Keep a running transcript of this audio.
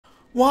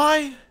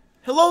Why,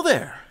 hello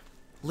there,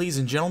 ladies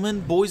and gentlemen,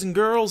 boys and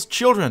girls,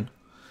 children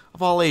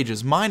of all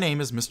ages. My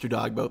name is Mr.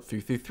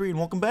 Dogboat333, and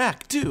welcome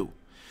back to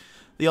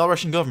the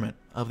All-Russian Government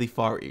of the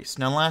Far East.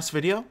 Now, in the last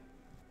video,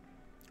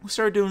 we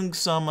started doing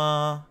some,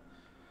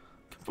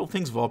 couple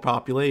things of our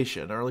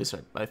population, or at least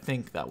I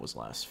think that was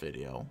last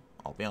video.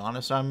 I'll be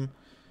honest,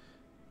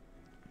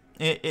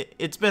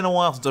 it's been a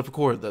while since I've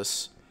recorded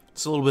this.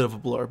 It's a little bit of a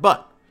blur,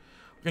 but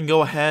we're gonna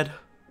go ahead,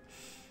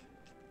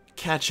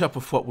 catch up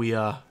with what we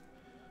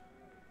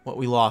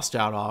lost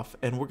out of,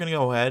 and we're gonna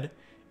go ahead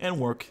and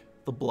work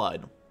the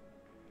blood.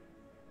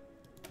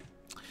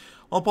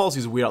 While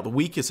policies are weed out the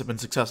weakest have been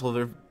successful,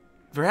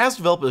 there has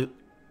developed a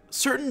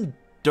certain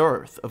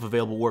dearth of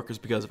available workers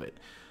because of it.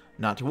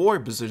 Not to worry,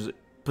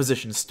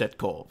 position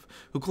Stetkov,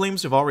 who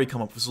claims to have already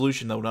come up with a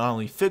solution that would not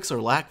only fix our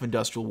lack of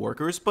industrial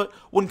workers, but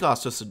wouldn't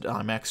cost us a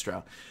dime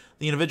extra.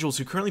 The individuals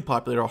who currently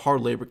populate our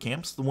hard labor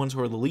camps, the ones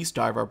who are the least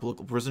dire of our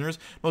political prisoners,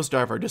 most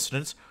dire of our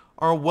dissidents,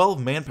 are a well of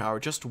manpower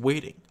just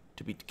waiting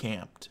to be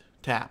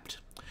tapped.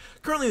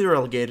 Currently, they're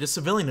relegated to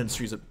civilian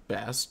industries at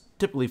best,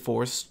 typically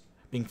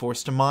being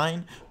forced to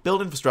mine,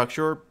 build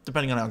infrastructure, or,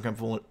 depending on how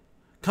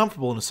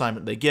comfortable an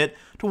assignment they get,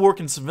 to work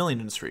in civilian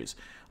industries.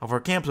 If our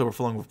camps are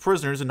overflowing with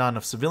prisoners and not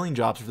enough civilian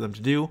jobs for them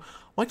to do,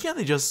 why can't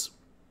they just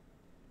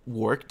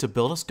work to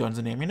build us guns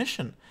and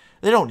ammunition?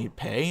 They don't need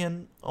pay,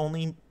 and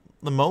only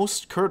the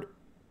most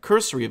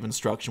cursory of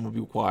instruction would be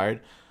required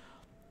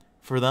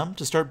for them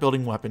to start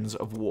building weapons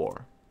of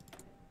war.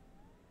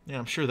 Yeah,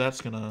 I'm sure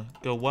that's gonna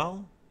go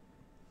well.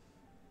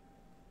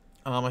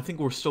 I think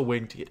we're still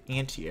waiting to get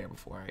anti-air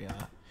before I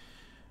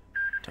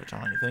touch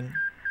on anything.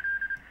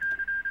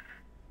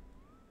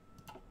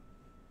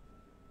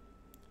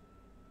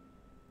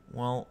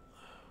 Well,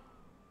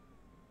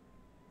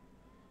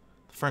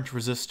 the French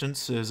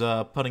resistance is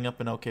putting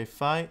up an okay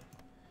fight.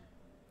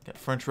 Got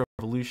French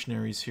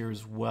revolutionaries here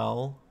as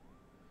well.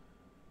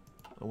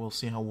 But we'll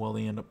see how well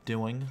they end up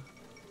doing.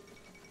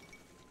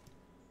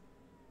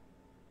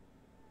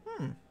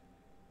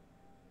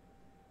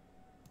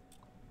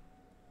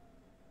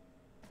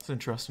 It's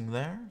interesting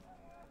there.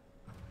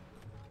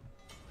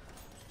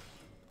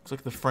 Looks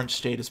like the French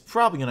state is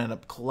probably going to end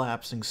up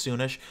collapsing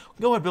soonish.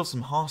 We'll go ahead and build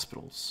some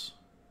hospitals.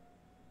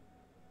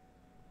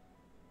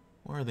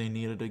 Where are they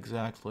needed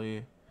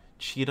exactly?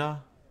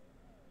 Cheetah?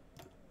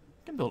 We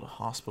can build a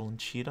hospital in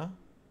Cheetah.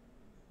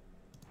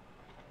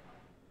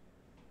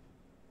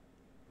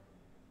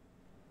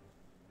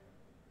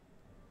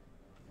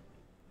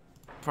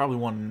 Probably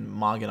one in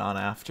Magadan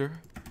after.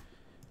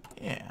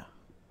 Yeah.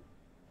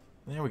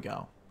 There we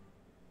go.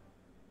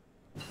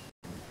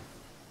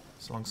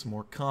 Selling some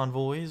more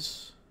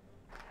convoys.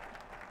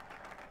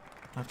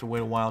 I have to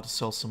wait a while to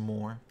sell some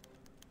more.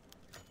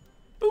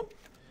 Boop.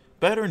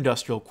 Better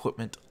industrial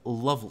equipment.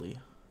 Lovely.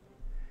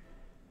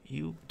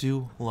 You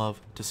do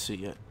love to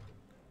see it.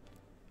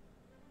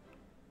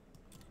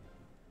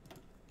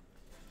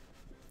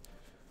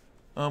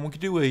 We could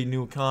do a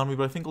new economy,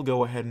 but I think we'll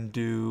go ahead and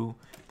do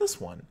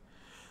this one.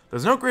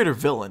 There's no greater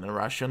villain in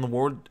Russia in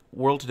the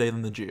world today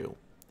than the Jew.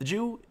 The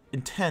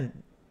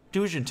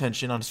Jewish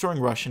intention on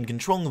destroying Russia and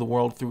controlling the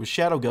world through a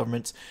shadow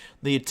government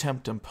they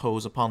attempt to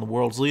impose upon the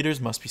world's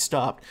leaders must be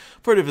stopped.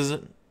 For to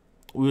visit,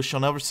 we shall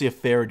never see a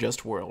fair or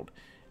just world.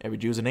 Every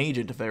Jew is an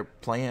agent of their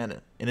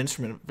plan, an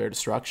instrument of their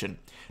destruction.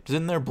 It is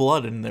in their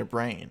blood and in their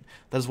brain.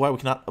 That is why we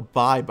cannot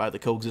abide by the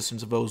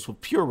coexistence of those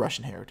with pure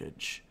Russian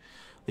heritage.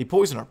 They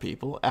poison our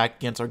people,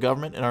 act against our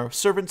government, and are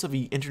servants of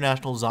the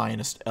international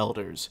Zionist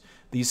elders.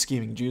 These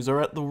scheming Jews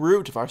are at the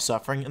root of our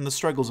suffering and the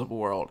struggles of the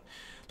world.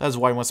 That is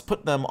why we must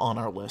put them on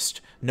our list,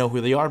 know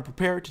who they are, and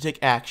prepare to take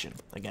action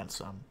against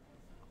them.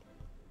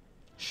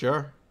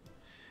 Sure.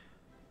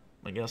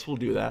 I guess we'll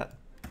do that.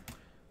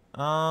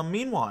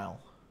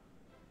 Meanwhile,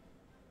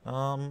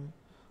 let's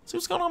see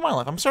what's going on in my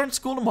life. I'm starting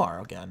school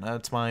tomorrow again.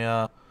 That's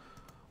my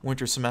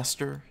winter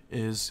semester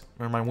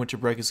or my winter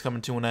break is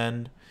coming to an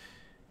end,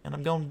 and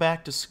I'm going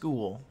back to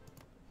school.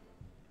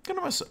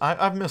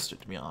 I've missed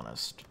it, to be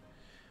honest.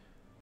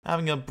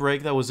 Having a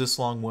break that was this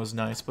long was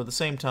nice, but at the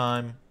same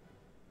time,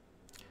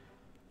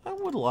 I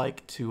would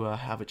like to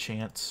have a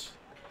chance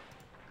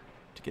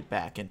to get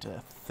back into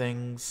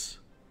things.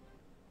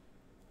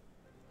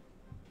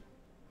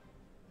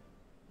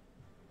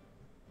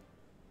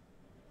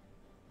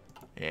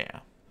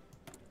 Yeah.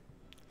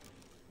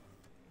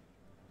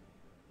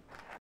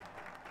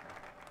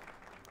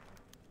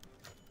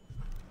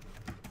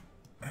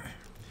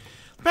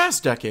 The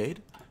past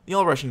decade, the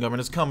all-Russian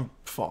government has come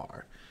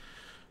far.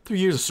 Through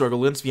years of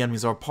struggle against the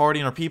enemies of our party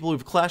and our people,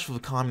 we've clashed with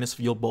the communist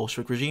Field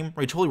Bolshevik regime,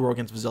 waged holy war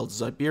against the zealots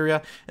of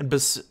Siberia, and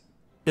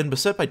been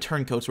beset by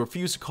turncoats who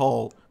refuse to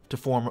call to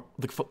form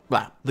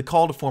the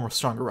call to form a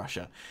stronger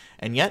Russia.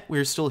 And yet, we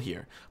are still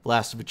here. The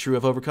last of the true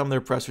have overcome their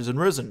oppressors and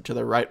risen to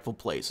their rightful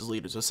place as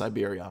leaders of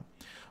Siberia.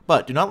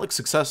 But do not let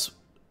success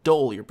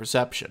dull your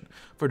perception,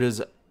 for it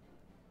is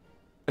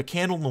a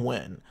candle in the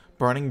wind,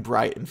 burning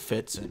bright in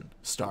fits and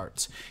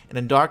starts. And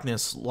in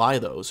darkness lie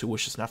those who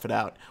wish to snuff it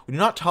out. We do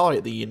not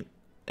tolerate the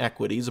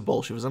equities of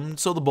Bolshevism, and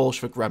so the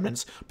Bolshevik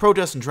remnants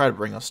protest and try to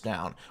bring us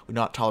down. We do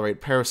not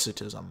tolerate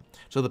parasitism,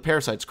 so the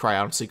parasites cry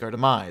out and seek our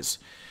demise.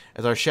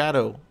 As the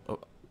shadow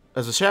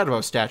of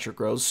our stature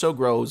grows, so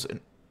grows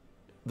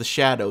the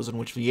shadows in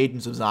which the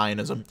agents of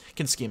Zionism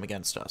can scheme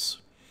against us.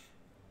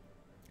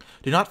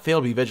 Do not fail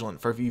to be vigilant,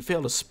 for if you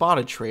fail to spot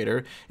a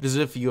traitor, it is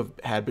as if you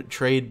had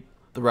betrayed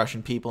the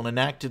Russian people and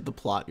enacted the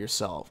plot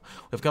yourself.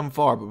 We have come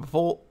far, but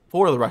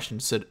before the Russian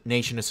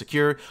nation is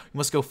secure, we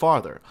must go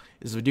farther.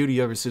 It is the duty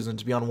of every citizen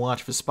to be on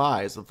watch for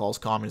spies, the false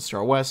communists to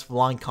our west, the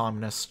lying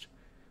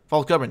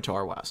false government to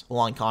our west, the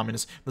lying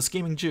communists, and the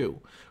scheming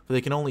Jew, for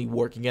they can only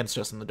work against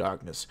us in the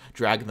darkness,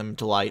 dragging them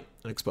to light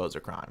and expose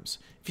their crimes.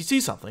 If you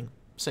see something,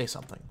 say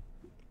something.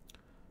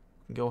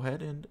 Go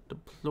ahead and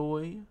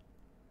deploy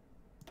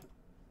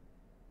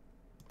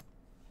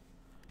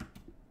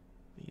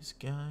these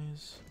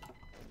guys.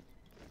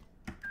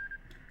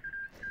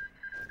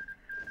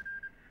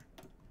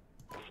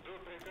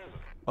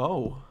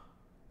 Oh.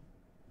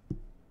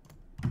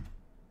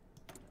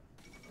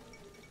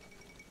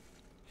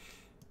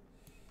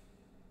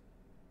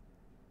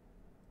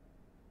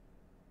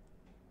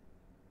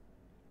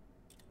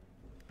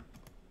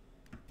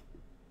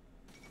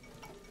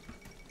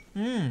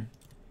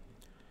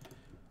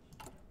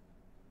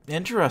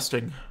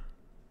 Interesting.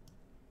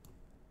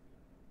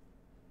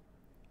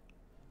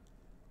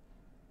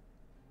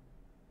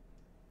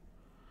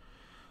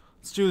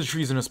 Let's do the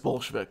treasonous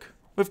Bolshevik.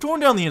 We've torn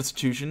down the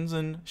institutions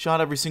and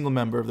shot every single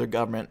member of their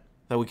government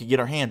that we could get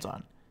our hands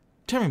on.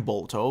 Tell me,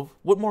 Bolotov,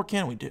 what more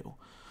can we do?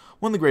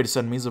 One of the greatest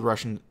enemies of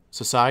Russian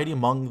society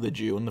among the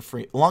Jew and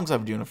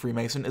alongside the Jew and a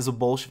Freemason is a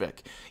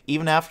Bolshevik.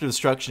 Even after the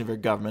destruction of their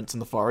governments in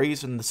the Far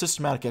East and the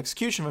systematic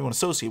execution of everyone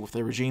associated with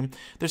their regime,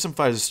 there's some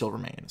fighters that still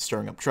remain,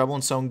 stirring up trouble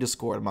and sowing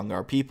discord among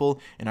our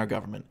people and our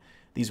government.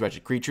 These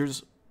wretched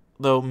creatures,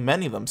 though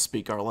many of them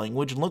speak our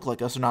language and look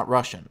like us, are not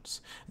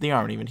Russians. They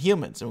aren't even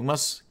humans, and we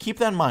must keep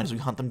that in mind as we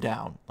hunt them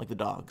down, like the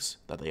dogs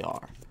that they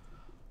are.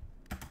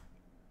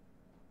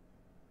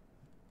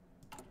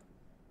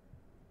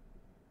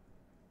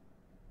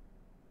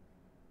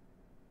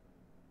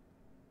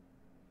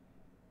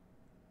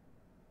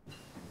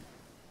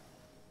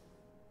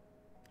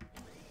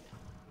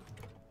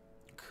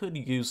 Could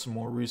use some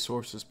more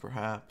resources,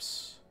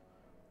 perhaps.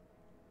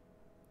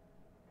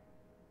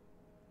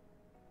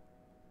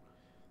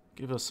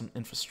 Give us some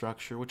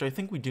infrastructure, which I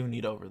think we do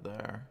need over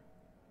there.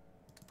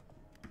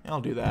 Yeah, I'll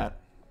do that.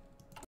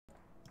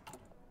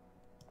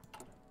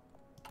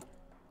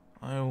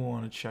 I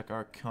want to check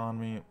our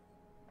economy.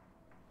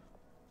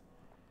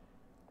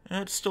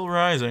 And it's still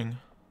rising.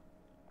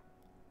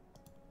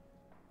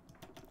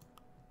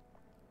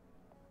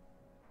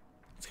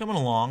 It's coming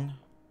along.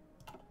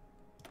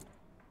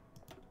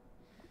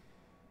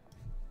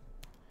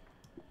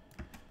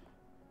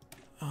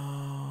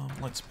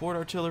 Like sport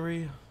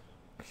artillery.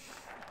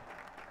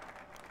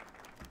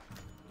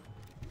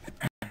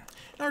 In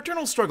our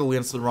eternal struggle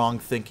against the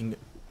wrong-thinking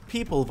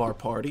people of our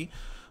party,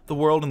 the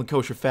world and the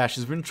kosher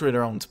fascists have infiltrated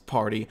our own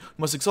party.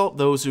 We must exalt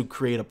those who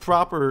create a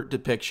proper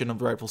depiction of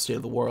the rightful state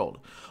of the world.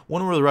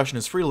 One where the Russian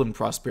is free to live in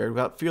prosperity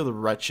without fear of the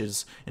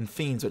wretches and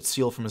fiends that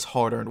steal from his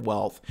hard-earned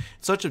wealth.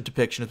 Such a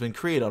depiction has been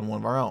created on one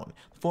of our own,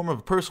 the form of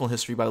a personal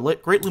history by the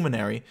great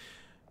luminary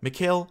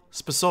Mikhail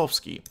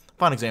Spasovsky.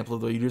 Fine example of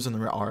the leaders in the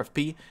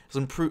RFP has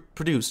been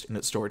produced in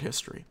its storied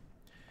history.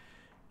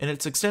 In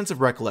its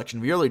extensive recollection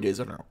of the early days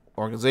of our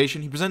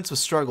organization, he presents the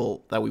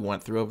struggle that we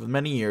went through over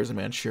many years in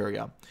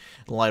Manchuria. In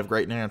the light of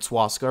great Naran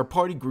Swastika, our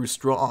party grew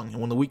strong,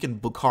 and when the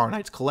weakened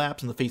Bukharinites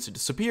collapsed in the face of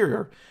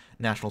superior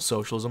National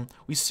Socialism,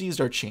 we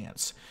seized our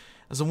chance.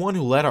 As the one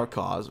who led our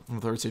cause from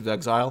the third stage of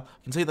exile,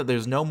 I can say that there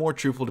is no more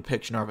truthful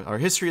depiction of our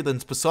history than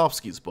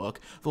Spasovsky's book,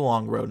 The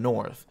Long Road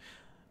North.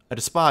 I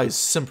despise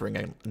simpering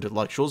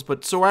intellectuals,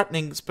 but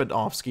Soratnik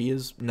Spadovsky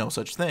is no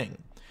such thing.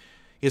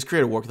 He has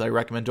created a work that I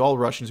recommend to all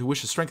Russians who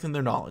wish to strengthen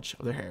their knowledge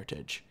of their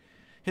heritage.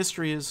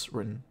 History is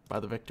written by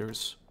the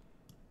victors.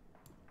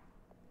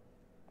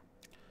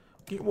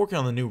 We're working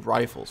on the new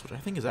rifles, which I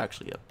think is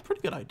actually a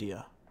pretty good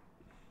idea.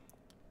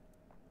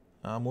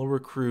 We'll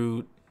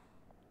recruit,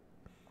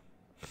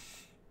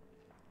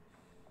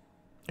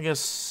 I guess,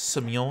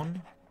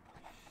 Semyon.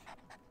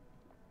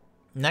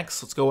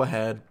 Next, let's go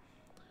ahead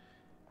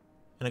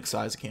and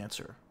excise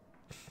cancer.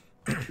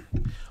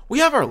 We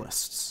have our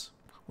lists.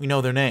 We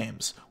know their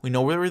names. We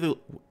know where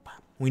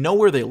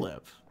they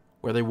live,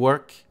 where they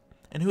work,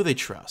 and who they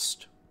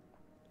trust.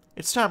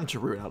 It's time to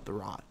root out the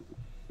rot.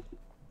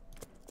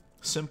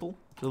 Simple,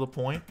 to the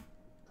point.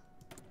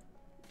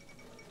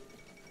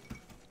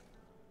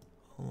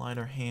 A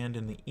lighter hand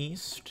in the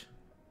east.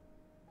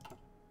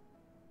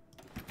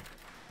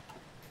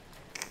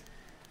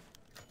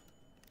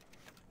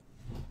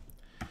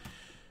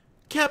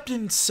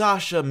 Captain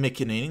Sasha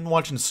Mikinin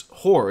watching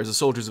horror as the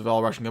soldiers of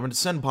all Russian government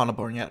descend upon a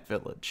Buryat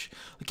village.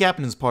 The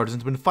captain and his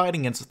partisans have been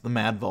fighting against the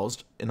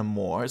Madvols in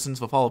Amur since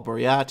the fall of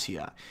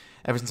Buryatia.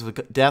 Ever since the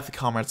death of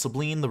Comrade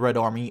Sabline, the Red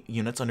Army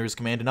units under his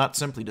command did not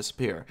simply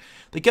disappear.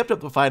 They kept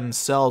up the fight in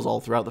themselves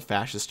all throughout the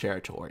fascist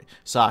territory.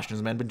 Sasha and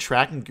his men had been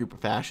tracking the group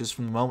of fascists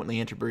from the moment they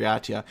entered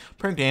Buryatia,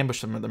 preparing to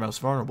ambush them at their most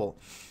vulnerable.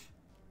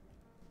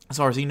 As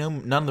far as he knew,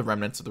 none of the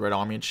remnants of the Red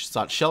Army had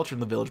sought shelter in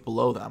the village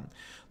below them.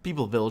 The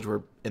people of the village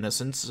were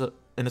innocent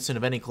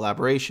of any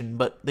collaboration,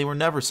 but they were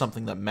never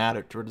something that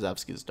mattered to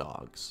Radzevsky's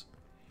dogs.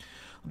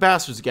 The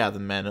bastards gathered the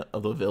men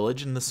of the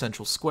village in the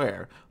central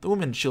square. The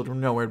women and children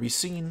were nowhere to be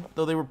seen,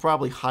 though they were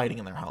probably hiding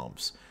in their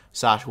homes.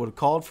 Sasha would have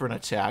called for an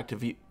attack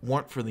if he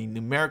weren't for the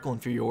numerical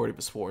inferiority of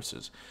his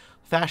forces.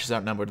 The fascists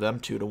outnumbered them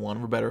 2 to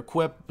 1, were better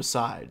equipped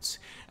besides.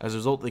 As a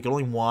result, they could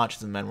only watch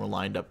as the men were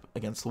lined up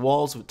against the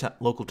walls of a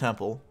local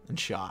temple and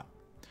shot.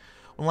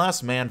 When the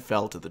last man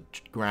fell to the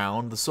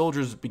ground, the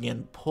soldiers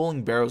began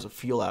pulling barrels of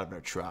fuel out of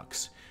their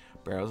trucks.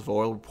 Barrels of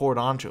oil were poured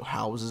onto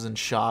houses and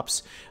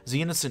shops as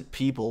the innocent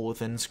people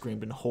within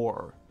screamed in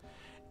horror.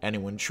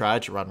 Anyone who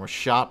tried to run were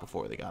shot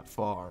before they got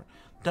far.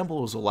 The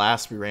temple was the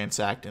last to be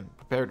ransacked and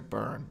prepared to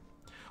burn.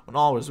 When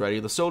all was ready,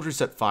 the soldiers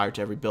set fire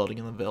to every building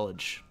in the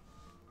village.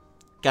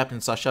 Captain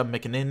Sasha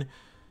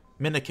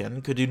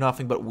Minikin could do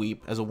nothing but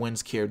weep as the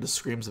winds carried the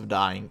screams of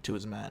dying to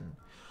his men.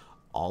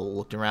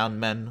 All around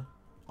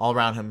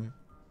him,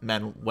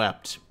 men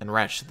wept and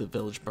wretched the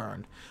village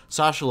burned.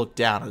 Sasha looked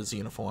down at his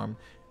uniform,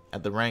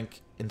 at the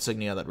rank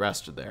insignia that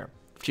rested there.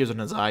 With tears in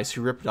his eyes, he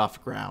ripped it off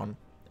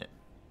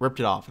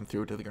and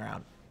threw it to the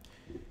ground.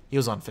 He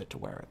was unfit to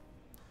wear it.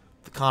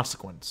 The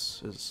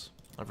consequences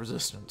of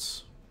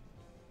resistance.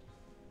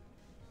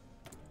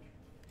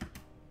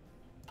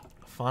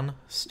 Fun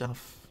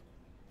stuff.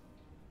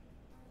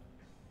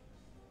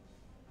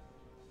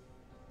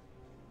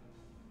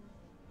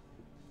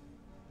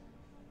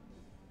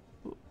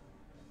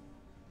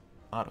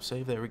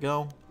 Autosave, there we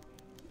go.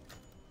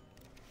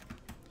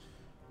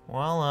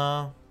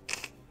 Well,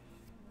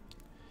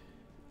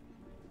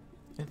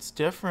 it's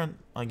different,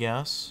 I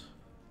guess.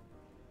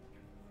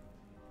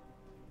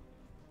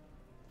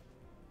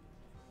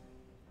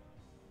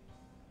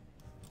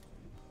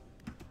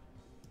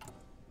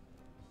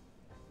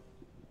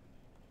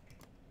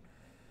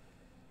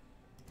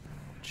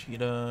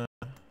 Cheetah,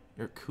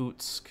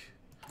 Irkutsk.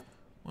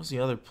 What was the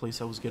other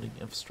place I was getting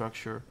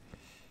infrastructure?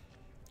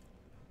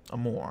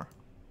 Amur.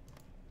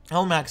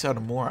 I'll max out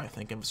Amur, I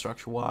think,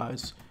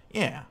 infrastructure-wise.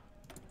 Yeah.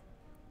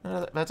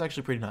 That's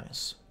actually pretty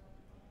nice.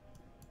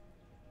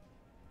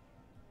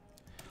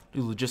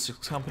 Do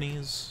logistics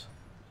companies.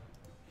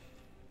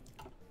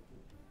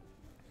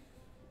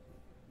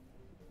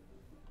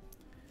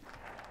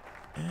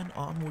 And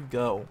on we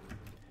go.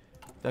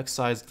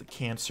 Excise the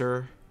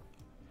cancer.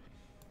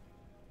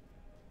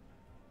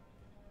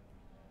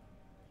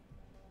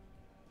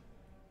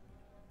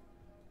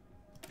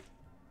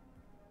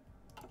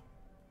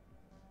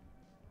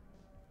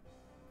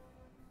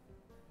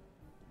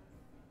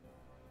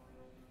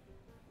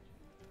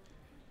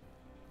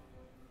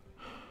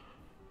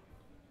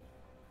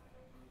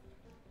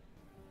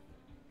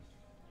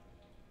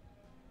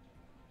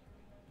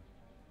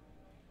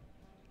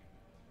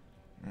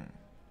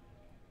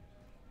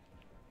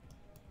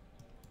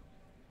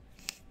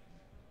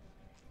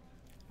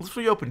 Let's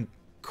reopen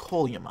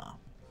Kolyma.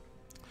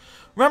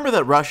 Remember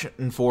that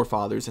Russian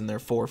forefathers and their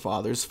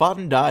forefathers fought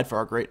and died for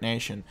our great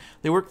nation.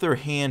 They worked their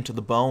hand to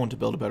the bone to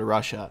build a better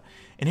Russia.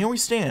 And here we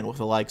stand with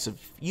the likes of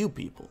you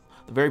people,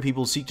 the very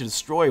people who seek to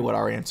destroy what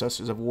our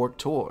ancestors have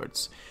worked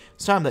towards.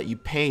 It's time that you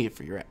pay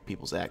for your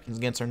people's actions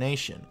against our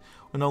nation.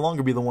 We'll no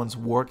longer be the ones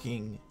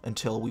working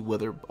until we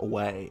wither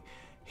away.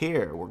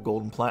 Here, where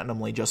gold and platinum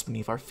lay just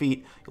beneath our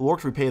feet, you'll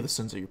work to repay the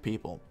sins of your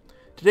people.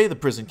 Today, the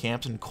prison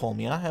camps in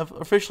Kolmia have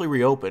officially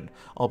reopened,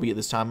 albeit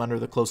this time under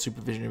the close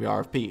supervision of the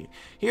RFP.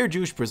 Here,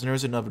 Jewish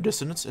prisoners and other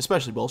dissidents,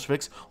 especially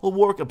Bolsheviks, will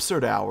work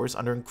absurd hours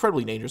under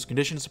incredibly dangerous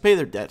conditions to pay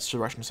their debts to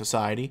Russian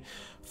society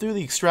through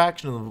the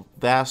extraction of the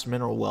vast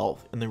mineral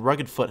wealth in the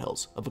rugged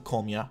foothills of the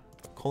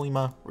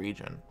Kolyma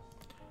region.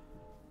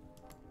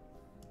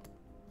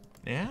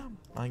 Yeah,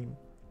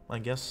 I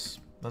guess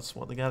that's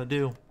what they gotta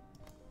do.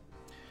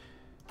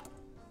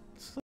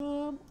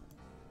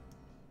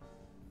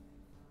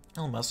 A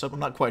little messed up. I'm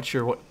not quite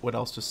sure what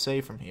else to say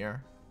from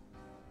here.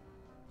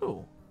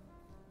 Ooh.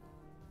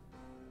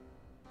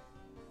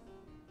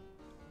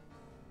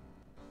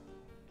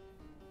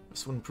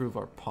 This would improve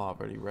our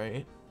poverty, right? I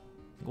think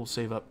we'll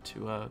save up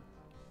to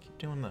keep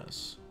doing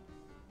this.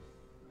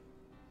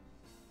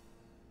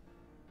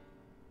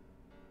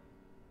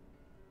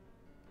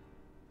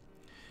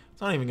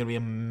 It's not even going to be a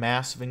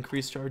massive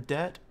increase to our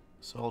debt,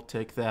 so I'll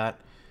take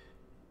that.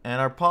 And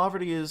our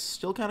poverty is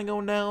still kind of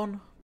going down.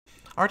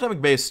 Our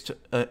atomic-based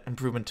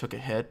improvement took a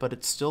hit, but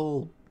it's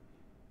still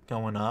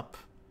going up.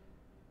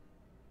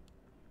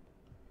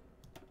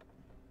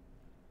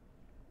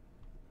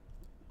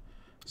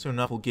 Soon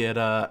enough, we'll get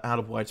out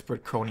of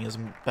widespread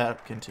cronyism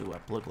back into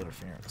political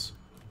interference.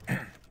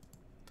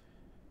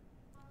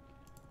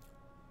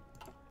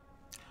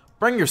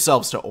 Bring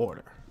yourselves to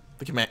order.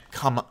 The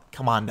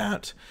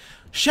commandant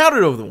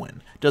shouted over the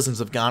wind. Dozens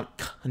of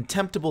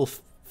contemptible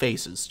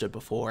faces stood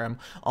before him,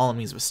 all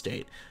enemies of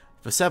state.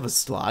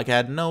 Vasevaslag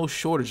had no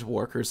shortage of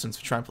workers since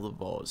the triumph of the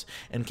Voz,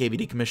 and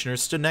KVD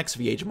commissioners stood next to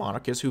the aged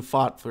monarchists who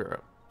fought for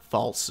a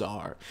false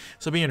czar.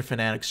 Siberian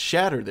fanatics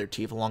shattered their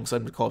teeth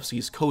alongside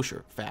Mikovsky's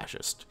kosher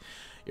fascist.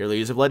 Your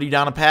leaders have led you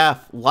down a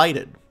path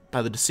lighted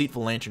by the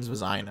deceitful lanterns of a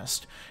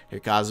Zionist. Your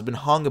cause has been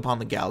hung upon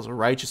the gallows of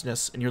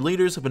righteousness, and your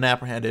leaders have been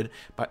apprehended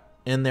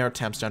in their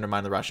attempts to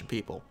undermine the Russian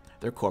people.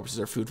 Their corpses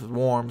are food for the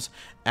worms,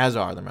 as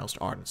are their most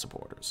ardent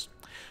supporters.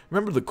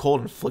 Remember the cold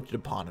inflicted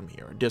upon him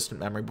here, a distant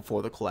memory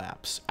before the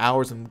collapse.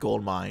 Hours in the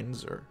gold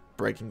mines, or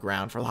breaking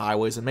ground for the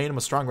highways, and made him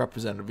a strong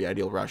representative of the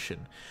ideal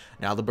Russian.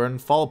 Now the burden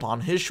fall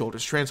upon his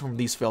shoulders, transforming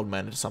these failed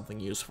men into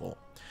something useful.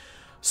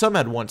 Some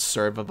had once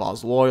served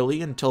Vavaz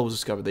loyally until it was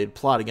discovered they had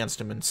plotted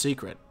against him in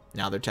secret.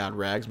 Now their tattered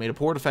rags made a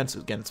poor defense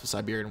against the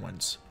Siberian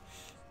winds.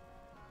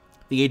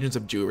 The agents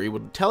of Jewry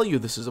would tell you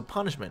this is a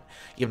punishment,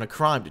 even a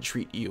crime to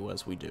treat you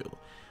as we do.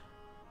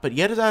 But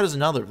yet that is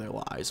another of their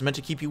lies, meant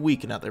to keep you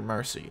weak and at their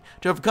mercy.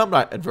 To overcome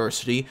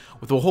adversity,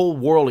 with the whole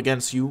world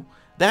against you,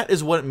 that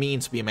is what it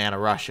means to be a man of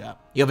Russia.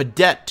 You have a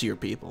debt to your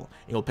people,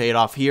 and you'll pay it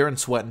off here in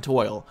sweat and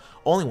toil.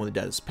 Only when the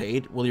debt is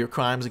paid will your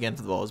crimes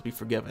against the Voz be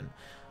forgiven.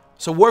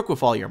 So work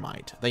with all your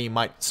might, that you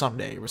might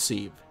someday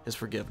receive his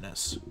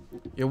forgiveness.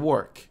 Your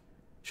work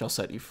shall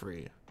set you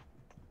free.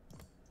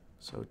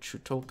 So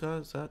Chutolka,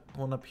 is that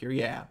one up here?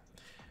 Yeah.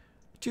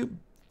 2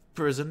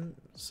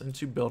 prisons and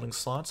 2 building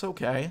slots,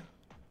 okay.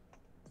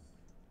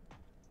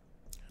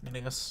 I mean,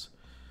 I guess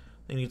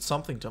they need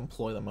something to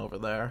employ them over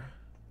there.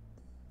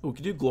 Ooh, we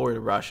could do Glory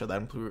to Russia.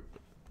 That include.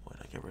 Why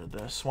did I get rid of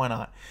this? Why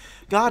not?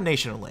 God,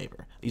 nation, and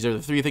labor. These are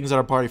the 3 things that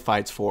our party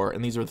fights for,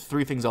 and these are the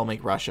 3 things that'll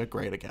make Russia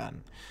great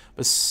again.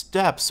 The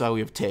steps that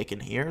we have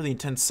taken here, the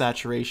intense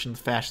saturation of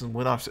fascism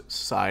within our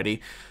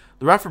society,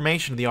 the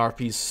reformation of the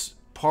RP's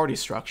party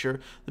structure,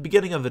 the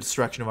beginning of the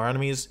destruction of our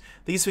enemies,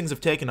 these things have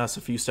taken us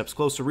a few steps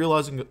closer to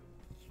realizing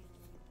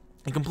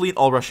a complete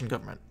all-Russian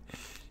government.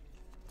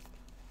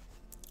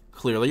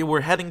 Clearly,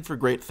 we're heading for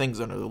great things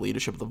under the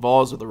leadership of the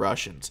Voz of the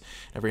Russians.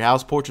 Every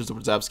house portraits of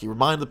Radzevsky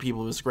remind the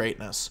people of his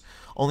greatness.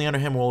 Only under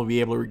him will we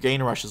be able to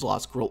regain Russia's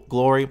lost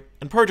glory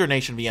and purge our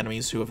nation of the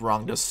enemies who have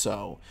wronged us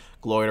so.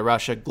 Glory to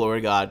Russia, glory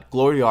to God,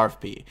 glory to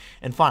RFP,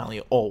 and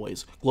finally,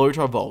 always, glory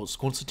to our Voz,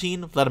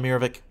 Konstantin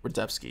Vladimirovich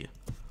Radzevsky.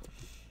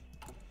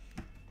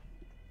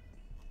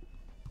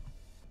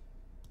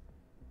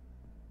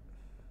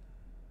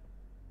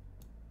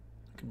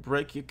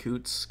 Break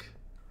Yakutsk.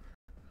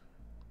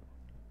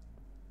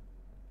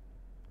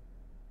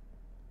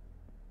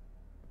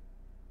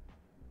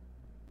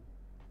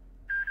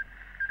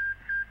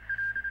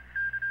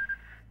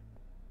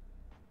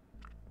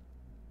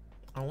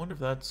 I wonder if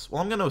that's...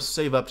 Well, I'm going to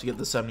save up to get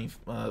the 70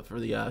 for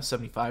the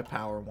 75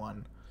 power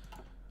one.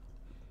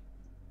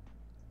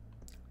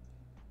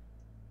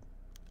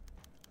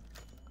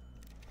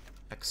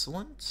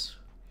 Excellent.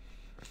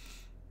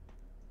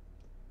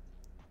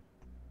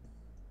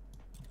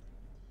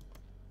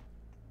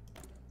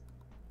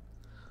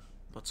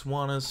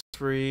 Botswana's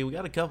free. We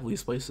got a couple of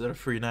these places that are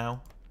free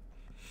now.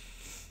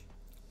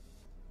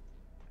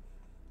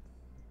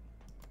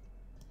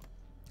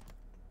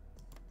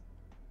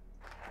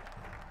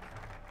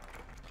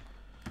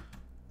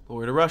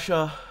 Glory to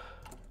Russia.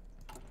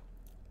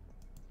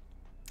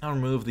 I'll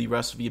remove the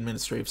rest of the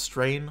administrative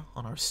strain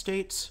on our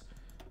states.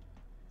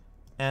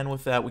 And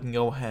with that, we can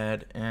go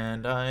ahead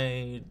and,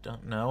 I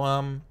don't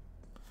know,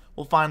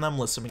 we'll find them,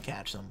 list them, and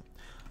catch them.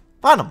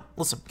 Find them,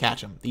 list them,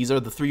 catch them. These are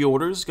the 3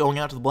 orders going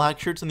out to the black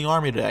shirts in the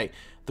army today.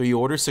 3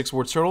 orders, 6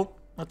 words total.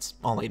 That's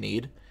all they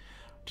need.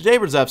 Today,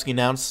 Radzevsky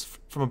announced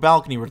from a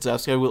balcony,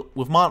 Radzevsky,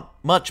 with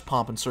much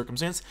pomp and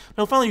circumstance,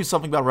 he'll finally do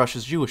something about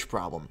Russia's Jewish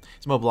problem.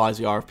 He's mobilized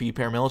the RFP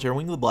paramilitary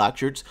wing of the black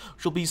shirts,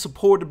 which will be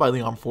supported by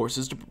the armed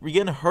forces to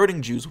begin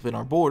herding Jews within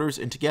our borders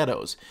into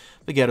ghettos.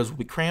 The ghettos will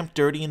be cramped,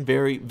 dirty, and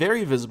very,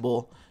 very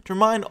visible to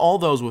remind all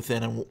those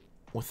within and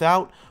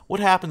without what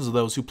happens to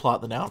those who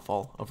plot the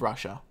downfall of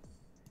Russia.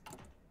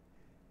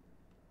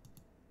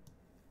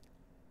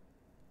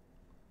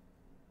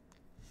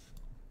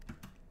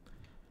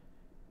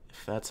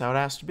 If that's how it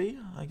has to be,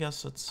 I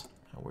guess that's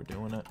how we're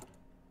doing it.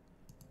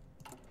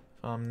 If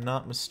I'm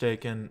not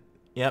mistaken,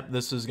 yep,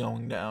 this is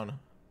going down.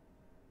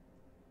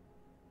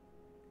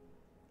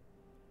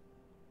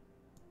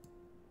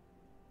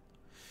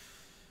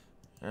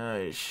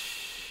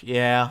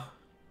 Yeah.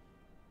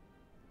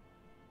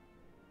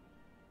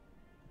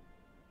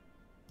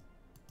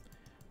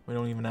 We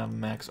don't even have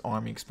max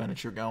army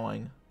expenditure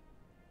going.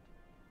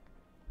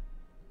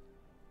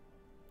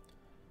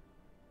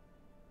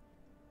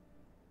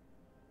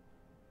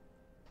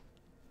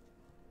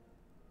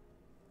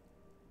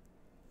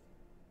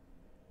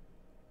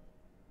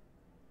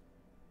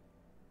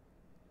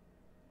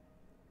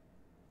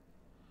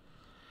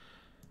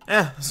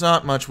 There's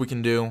not much we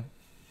can do.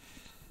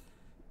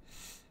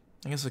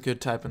 I guess I could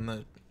type in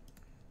the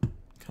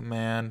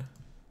command.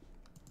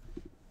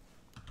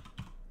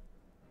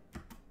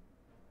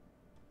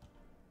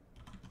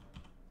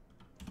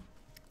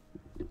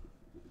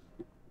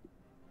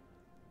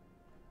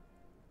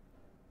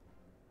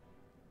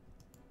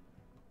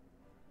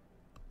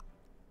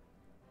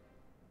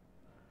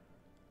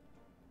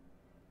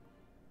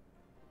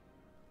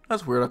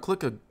 That's weird. I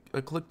clicked a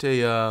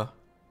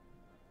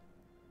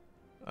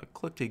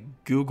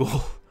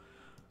Google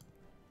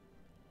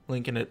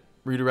link and it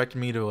redirected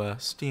me to a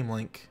Steam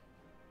link.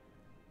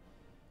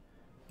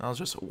 That was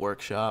just a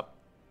workshop.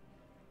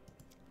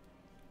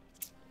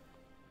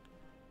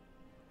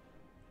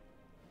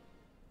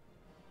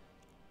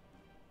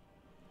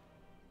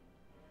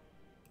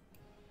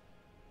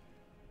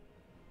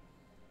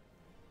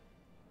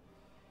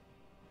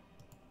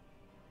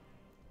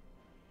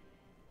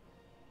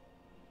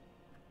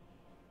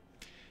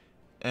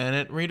 And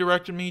it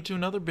redirected me to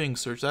another Bing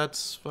search.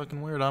 That's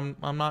fucking weird. I'm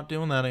not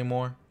doing that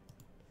anymore.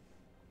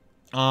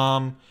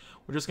 We're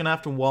just gonna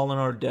have to wall in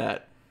our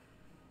debt.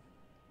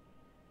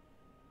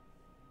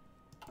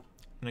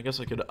 And I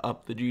guess I could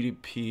up the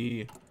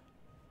GDP.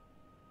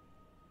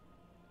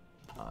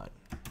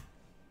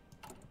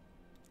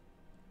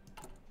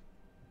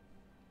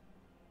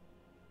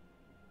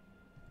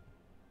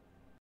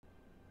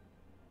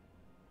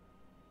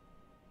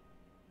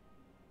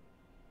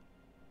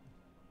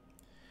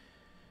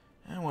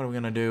 And what are we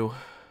gonna do?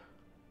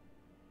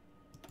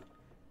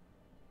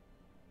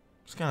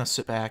 Just gonna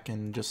sit back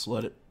and just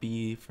let it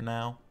be for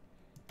now.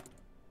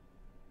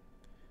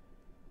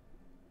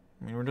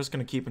 I mean, we're just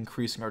gonna keep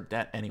increasing our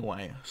debt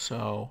anyway,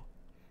 so.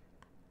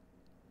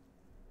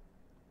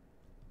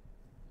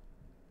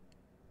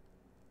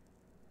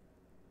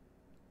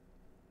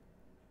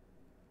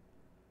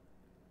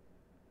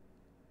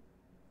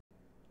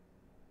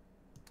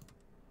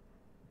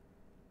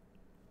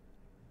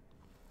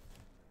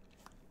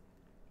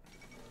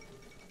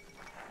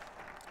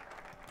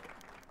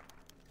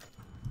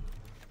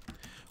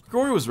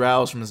 Grigori was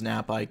roused from his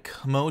nap by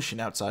commotion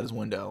outside his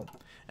window.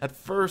 At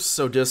first,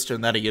 so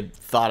distant that he had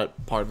thought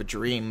it part of a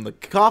dream, the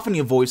cacophony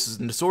of voices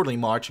and disorderly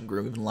marching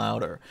grew even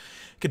louder.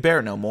 He could bear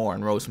it no more,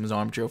 and rose from his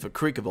armchair with a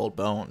creak of old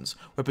bones.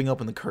 Ripping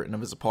open the curtain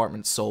of his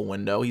apartment's sole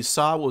window, he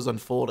saw what was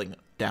unfolding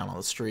down on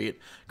the street.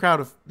 A crowd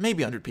of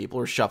maybe 100 people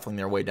were shuffling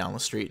their way down the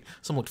street.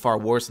 Some looked far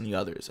worse than the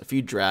others. A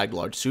few dragged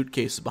large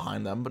suitcases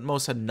behind them, but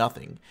most had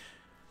nothing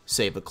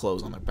save the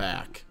clothes on their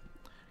back.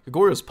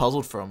 Grigori was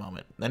puzzled for a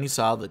moment. Then he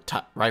saw the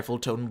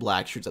rifle-toting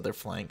Blackshoots at their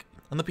flank,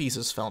 and the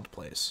pieces fell into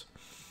place.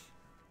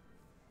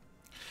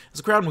 As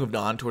the crowd moved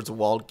on towards the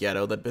walled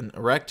ghetto that had been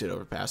erected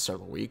over the past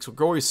several weeks,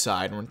 Grigori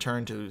sighed and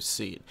returned to his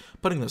seat,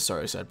 putting the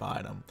sorry side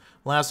behind him.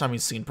 The last time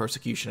he'd seen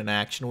persecution in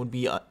action would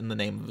be in the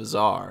name of a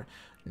czar.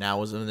 Now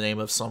it was in the name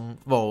of some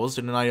voles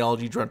in an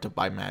ideology dreamt up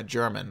by mad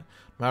German.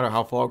 No matter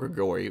how far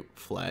Grigori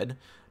fled,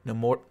 no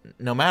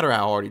matter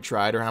how hard he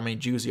tried or how many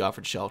Jews he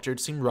offered shelter, it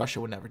seemed Russia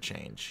would never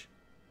change.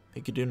 He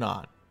could do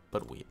naught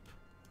but weep.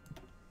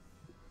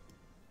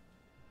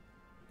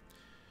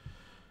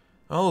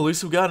 Oh, at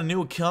least we've got a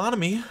new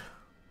economy.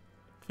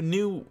 With a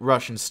new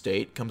Russian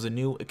state comes a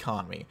new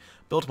economy,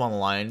 built upon the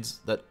lines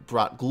that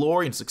brought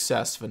glory and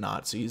success to the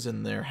Nazis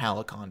in their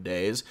Halcyon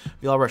days.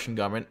 The all-Russian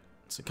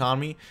government's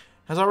economy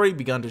has already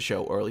begun to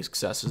show early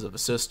successes of the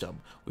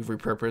system. We've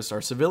repurposed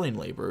our civilian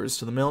laborers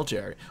to the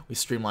military. We've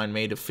streamlined and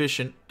made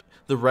efficient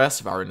the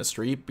rest of our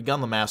industry,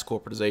 begun the mass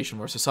corporatization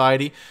of our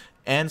society,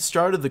 and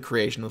started the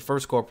creation of the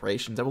first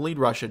corporations that will lead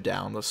Russia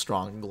down the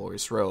strong and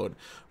glorious road.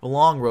 A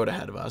long road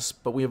ahead of us,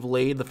 but we have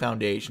laid the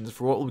foundations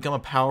for what will become a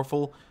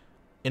powerful,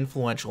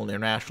 influential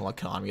international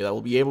economy that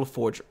will be able to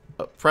forge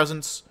Russia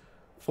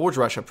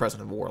a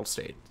presence of the world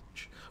stage.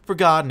 For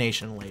God,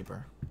 nation, and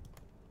labor.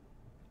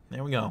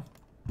 There we go.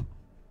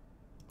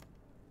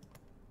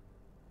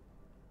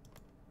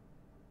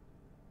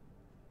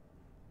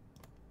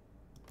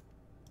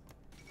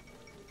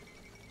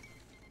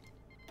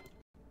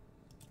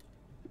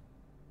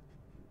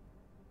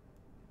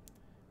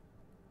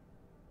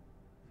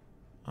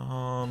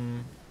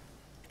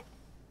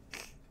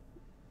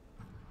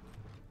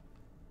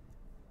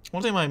 I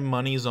want to say my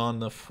money's on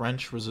the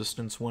French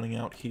resistance winning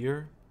out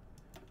here.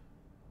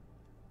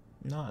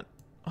 Not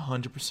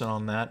 100%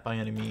 on that by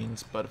any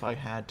means, but if I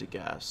had to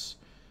guess.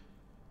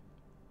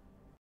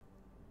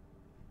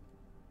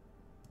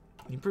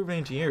 Improving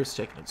anti-air is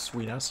taking its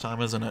sweet-ass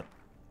time, isn't it?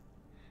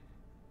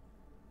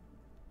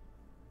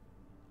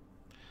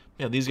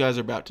 Yeah, these guys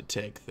are about to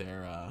take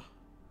their,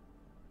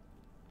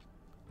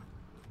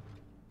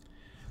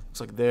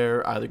 looks like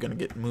they're either going to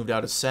get moved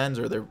out of Sens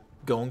or they're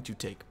going to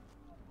take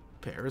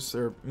Paris.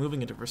 They're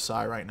moving into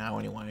Versailles right now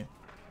anyway.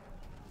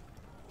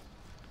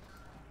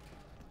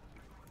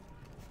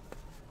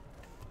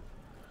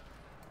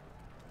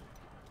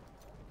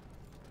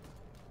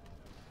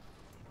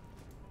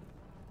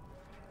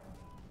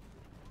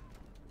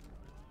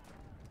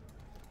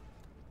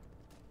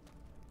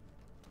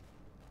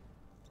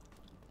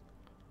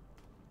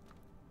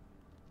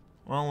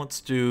 Well, let's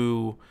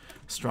do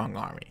strong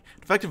army.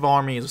 An effective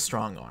army is a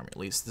strong army, at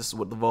least this is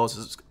what the Vos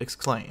has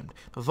exclaimed.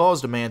 The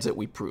Vos demands that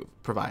we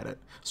provide it.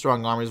 A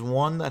strong army is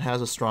one that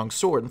has a strong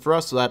sword, and for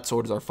us, that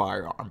sword is our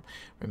firearm.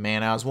 Every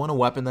man has one, a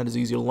weapon that is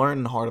easy to learn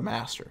and hard to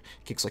master.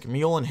 It kicks like a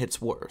mule and hits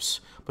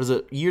worse. But as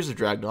the years have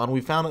dragged on, we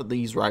found that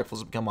these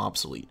rifles have become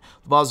obsolete.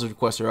 The Vos have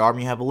requested our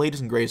army have the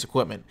latest and greatest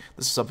equipment.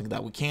 This is something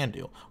that we can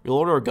do. We'll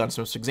order our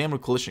gunsmiths to examine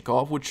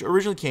Kalashnikov, which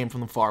originally came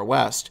from the far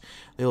west.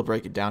 They'll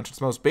break it down to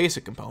its most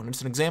basic components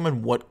and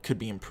examine what could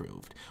be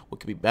improved, what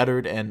could be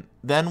bettered, and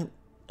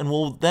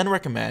will then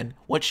recommend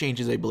what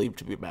changes they believe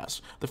to be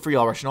best. The free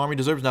all-Russian army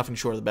deserves nothing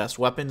short of the best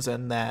weapons,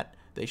 and that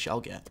they shall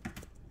get.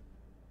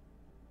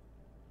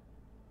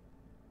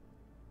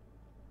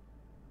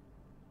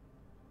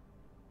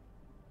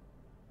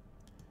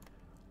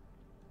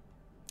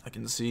 I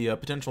can see a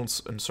potential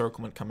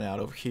encirclement coming out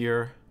over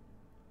here.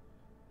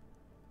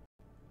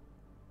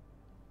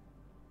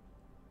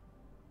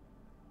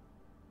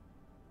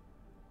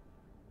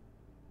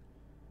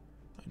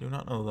 I do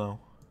not know, though.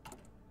 I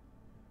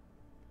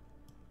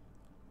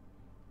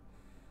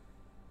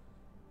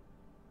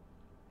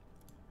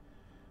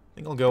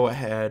think I'll go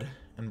ahead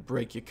and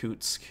break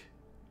Yakutsk.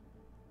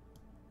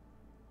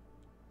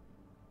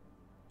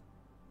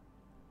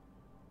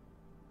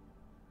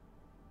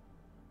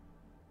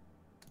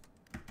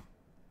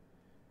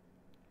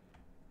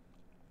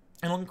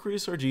 And I'll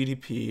increase our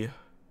GDP. At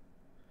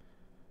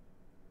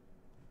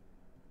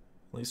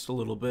least a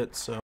little bit,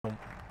 so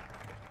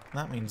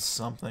that means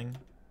something.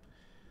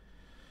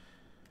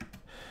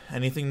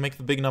 Anything to make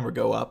the big number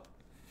go up.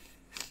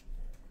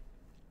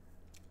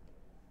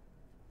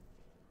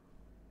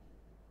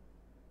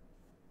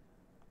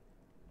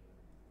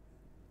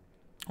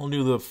 We'll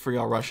do the free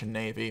all-Russian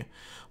Navy.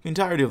 The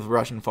entirety of the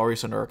Russian Far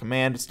East under our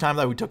command, it's time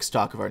that we took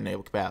stock of our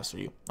naval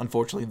capacity.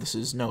 Unfortunately, this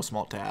is no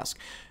small task.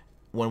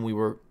 When we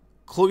were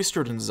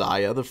cloistered in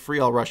Zaya, the free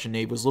all-Russian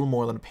Navy was little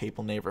more than a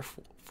papal naval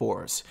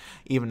force.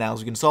 Even now, as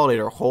we consolidate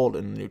our hold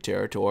in the new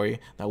territory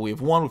that we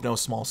have won with no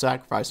small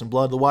sacrifice and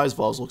blood, the wise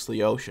Vols looks to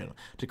the ocean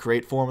to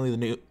create formally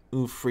the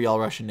new free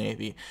all-Russian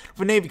Navy.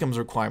 For Navy comes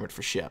a requirement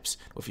for ships.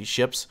 With these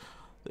ships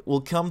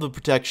will come the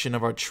protection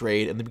of our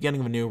trade and the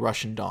beginning of a new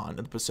Russian dawn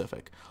in the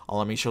Pacific. All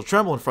armies shall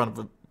tremble in front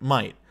of a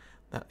might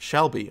that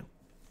shall be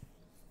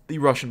the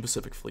Russian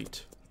Pacific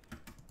Fleet.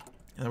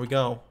 And there we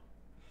go.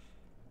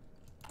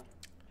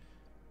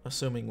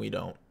 Assuming we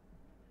don't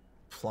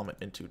plummet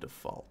into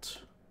default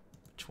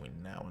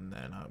between now and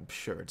then. I'm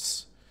sure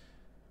it's...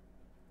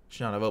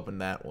 Should not have opened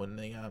that when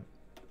they...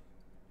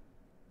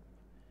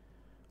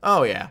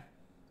 Oh, yeah.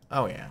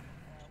 Oh, yeah.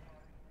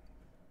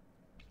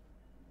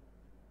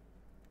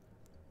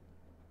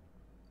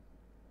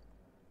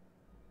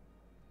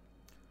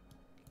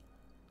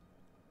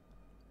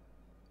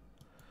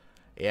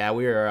 Yeah,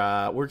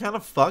 we're kind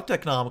of fucked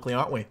economically,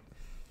 aren't we?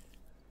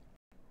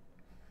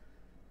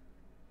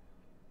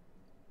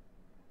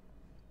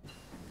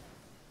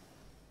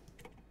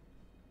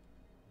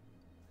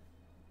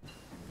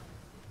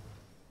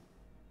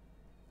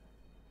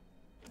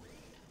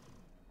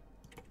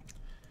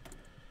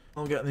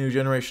 We'll get a new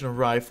generation of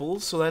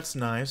rifles, so that's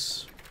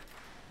nice.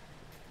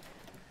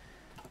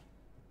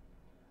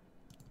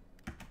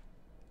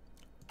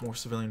 More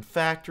civilian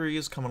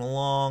factories coming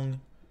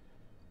along.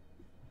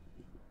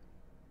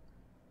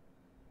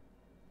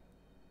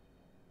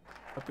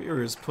 Up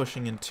here is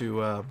pushing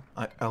into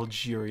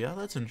Algeria.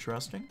 That's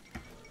interesting.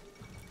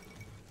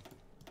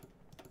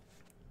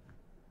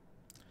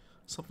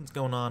 Something's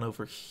going on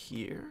over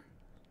here.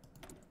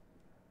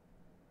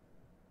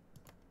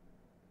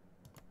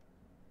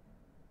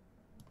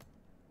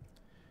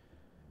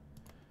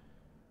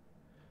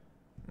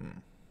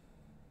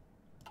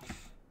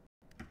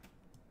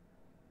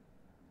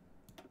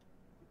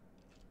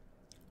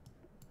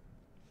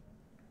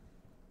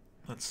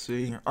 Let's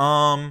see.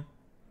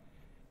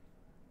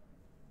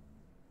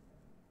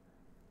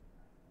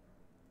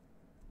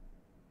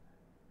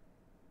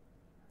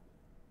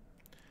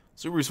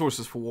 Super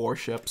resources for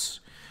warships.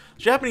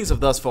 The Japanese have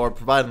thus far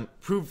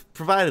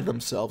provided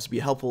themselves to be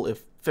helpful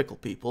if fickle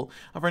people.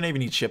 However, our Navy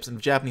needs ships, and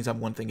if Japanese have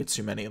one thing, it's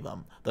too many of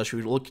them. Thus,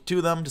 we look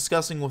to them,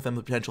 discussing with them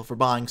the potential for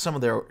buying some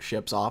of their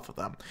ships off of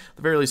them.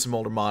 The very least some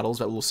older models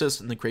that will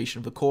assist in the creation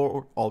of the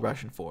core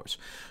all-Russian force.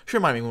 Sure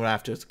might mean we'll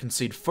have to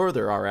concede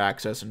further our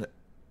access and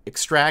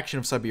extraction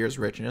of Siberia's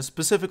richness.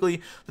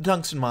 Specifically, the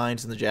tungsten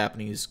mines and the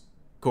Japanese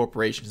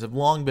corporations have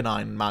long been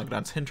eyeing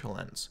Magadan's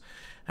hinterlands.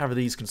 However,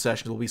 these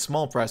concessions will be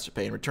small price to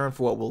pay in return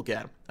for what we'll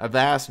get. A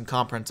vast and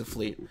comprehensive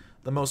fleet,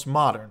 the most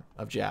modern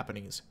of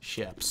Japanese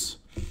ships.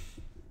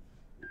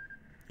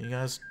 You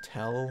guys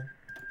tell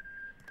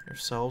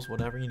yourselves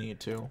whatever you need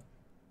to.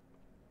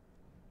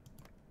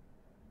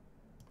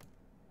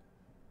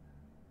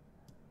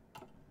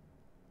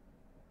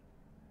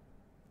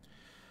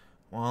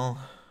 Well,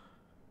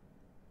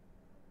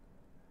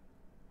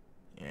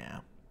 yeah.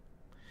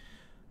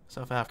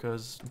 South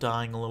Africa's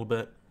dying a little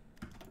bit.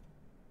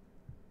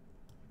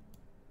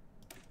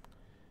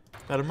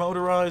 Better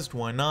motorized,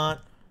 why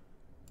not?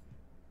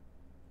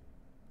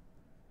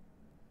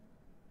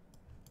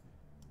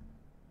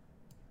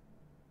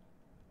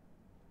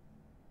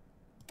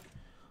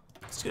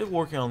 Let's get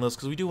working on this,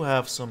 because we do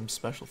have some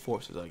special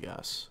forces, I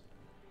guess.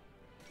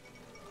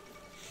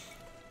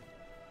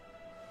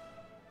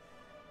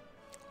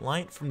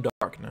 Light from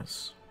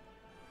darkness.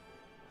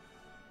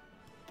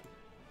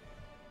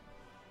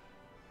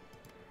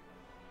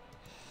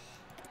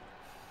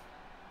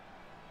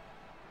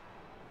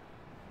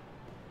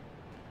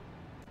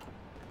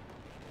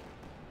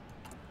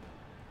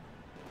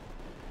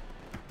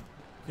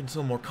 Getting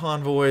some more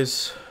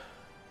convoys.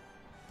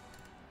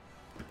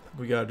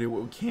 We gotta do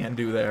what we can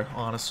do there,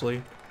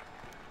 honestly.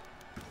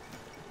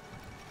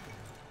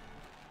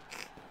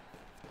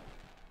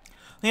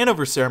 The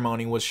handover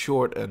ceremony was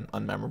short and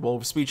unmemorable,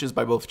 with speeches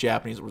by both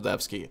Japanese and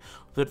Rudevsky.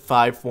 With it,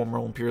 5 former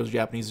Imperial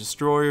Japanese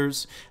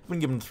destroyers have been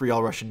given to 3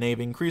 all-Russian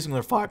Navy, increasing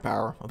their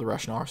firepower of the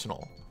Russian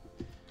arsenal.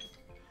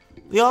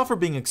 The offer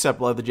being accepted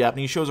by the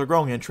Japanese shows our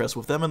growing interest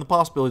with them and the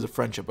possibilities of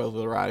friendship over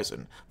the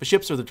horizon. The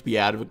ships are to be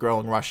added to a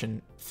growing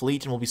Russian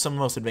fleet and will be some of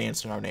the most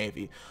advanced in our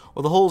Navy.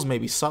 While the hulls may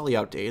be slightly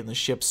outdated and the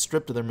ships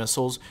stripped of their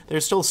missiles, they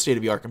are still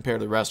state-of-the-art compared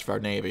to the rest of our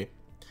Navy.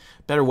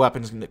 Better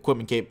weapons and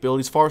equipment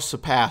capabilities far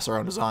surpass our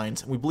own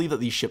designs, and we believe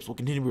that these ships will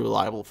continue to be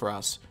reliable for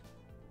us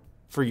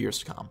for years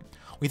to come.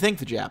 We thank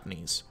the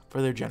Japanese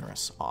for their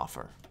generous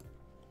offer.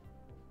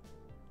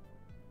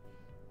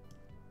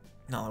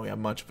 Not that we have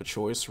much of a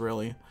choice,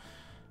 really.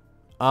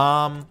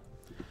 I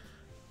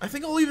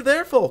think I'll leave it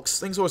there, folks.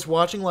 Thanks so much for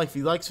watching. Like if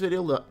you liked this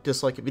video,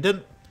 dislike if you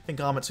didn't. Think,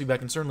 comments, feedback,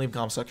 concern, leave a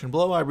comment section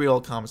below. I read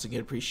all comments and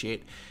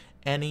appreciate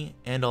any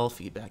and all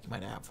feedback you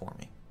might have for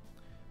me.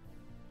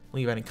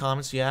 Leave any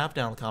comments you have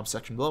down in the comment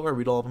section below. I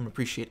read all of them.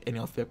 Appreciate any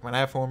feedback you might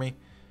have for me.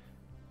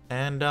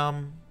 And,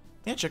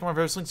 yeah, check out my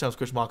various links down in the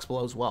description box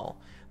below as well.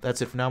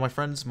 That's it for now, my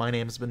friends. My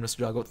name has been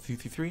Mr.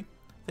 Doggo333.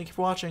 Thank you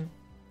for watching.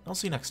 I'll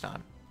see you next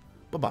time.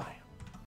 Bye-bye.